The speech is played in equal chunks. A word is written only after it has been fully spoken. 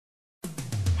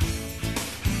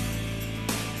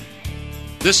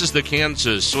This is the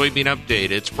Kansas Soybean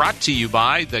Update. It's brought to you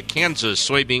by the Kansas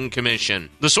Soybean Commission.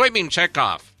 The Soybean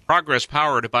Checkoff, progress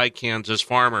powered by Kansas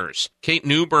farmers. Kate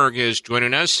Newberg is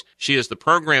joining us. She is the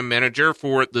program manager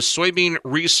for the Soybean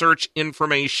Research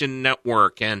Information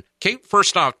Network. And Kate,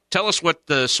 first off, tell us what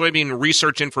the Soybean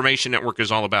Research Information Network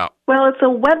is all about. Well, it's a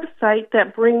website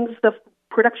that brings the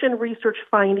production research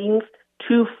findings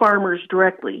to farmers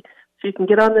directly. So you can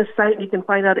get on this site and you can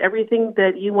find out everything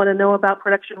that you want to know about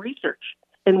production research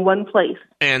in one place.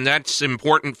 And that's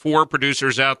important for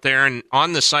producers out there. And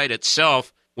on the site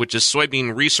itself, which is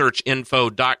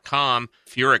soybeanresearchinfo.com,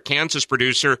 if you're a Kansas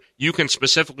producer, you can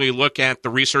specifically look at the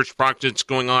research projects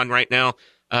going on right now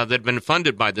that have been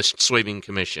funded by the Soybean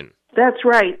Commission. That's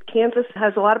right. Kansas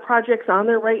has a lot of projects on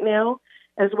there right now,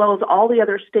 as well as all the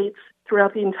other states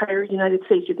throughout the entire United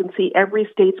States. You can see every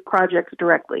state's projects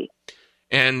directly.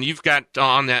 And you've got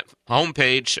on that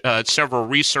homepage several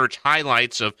research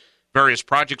highlights of various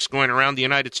projects going around the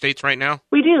United States right now?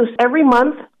 We do. Every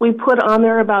month, we put on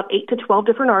there about 8 to 12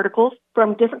 different articles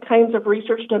from different kinds of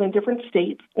research done in different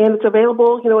states. And it's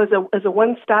available, as a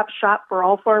one-stop shop for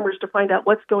all farmers to find out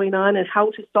what's going on and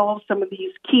how to solve some of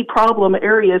these key problem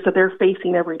areas that they're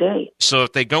facing every day. So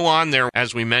if they go on there,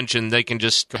 as we mentioned, they can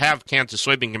just have Kansas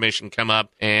Soybean Commission come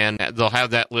up and they'll have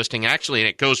that listing. Actually, and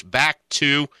it goes back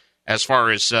to as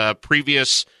far as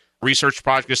previous research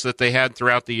projects that they had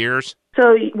throughout the years?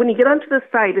 So when you get onto the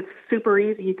site, it's super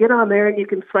easy. You get on there and you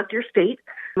can select your state.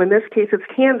 In this case, it's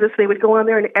Kansas. They would go on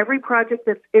there, and every project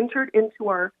that's entered into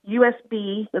our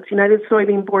USB, that's United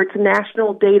Soybean Board's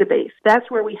national database, that's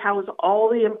where we house all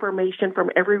the information from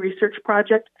every research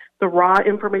project, the raw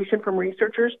information from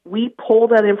researchers. We pull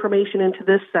that information into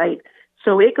this site.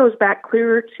 So it goes back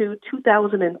clear to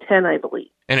 2010, I believe.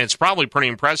 And it's probably pretty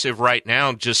impressive right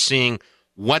now just seeing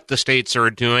what the states are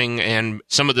doing and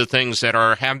some of the things that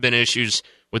have been issues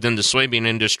within the soybean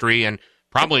industry, and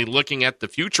probably looking at the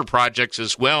future projects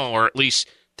as well, or at least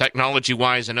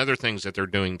technology-wise and other things that they're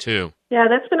doing too. Yeah,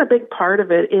 that's been a big part of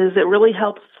it, is it really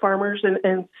helps farmers and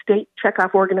state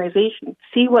checkoff organizations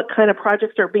see what kind of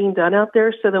projects are being done out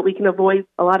there so that we can avoid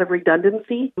a lot of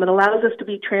redundancy. It allows us to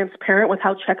be transparent with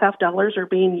how checkoff dollars are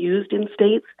being used in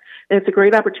states. And it's a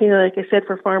great opportunity, like I said,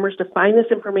 for farmers to find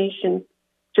this information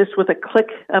just with a click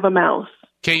of a mouse.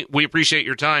 Kate, we appreciate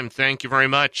your time. Thank you very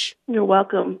much. You're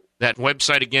welcome. That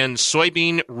website again,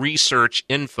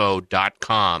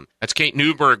 soybeanresearchinfo.com. That's Kate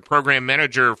Newberg, Program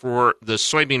Manager for the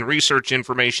Soybean Research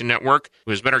Information Network,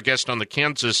 who has been our guest on the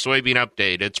Kansas Soybean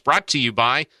Update. It's brought to you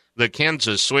by the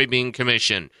Kansas Soybean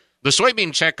Commission. The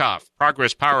Soybean Checkoff,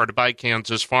 progress powered by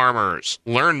Kansas farmers.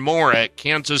 Learn more at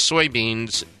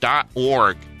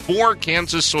kansassoybeans.org. For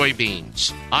Kansas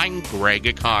Soybeans, I'm Greg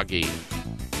Akagi.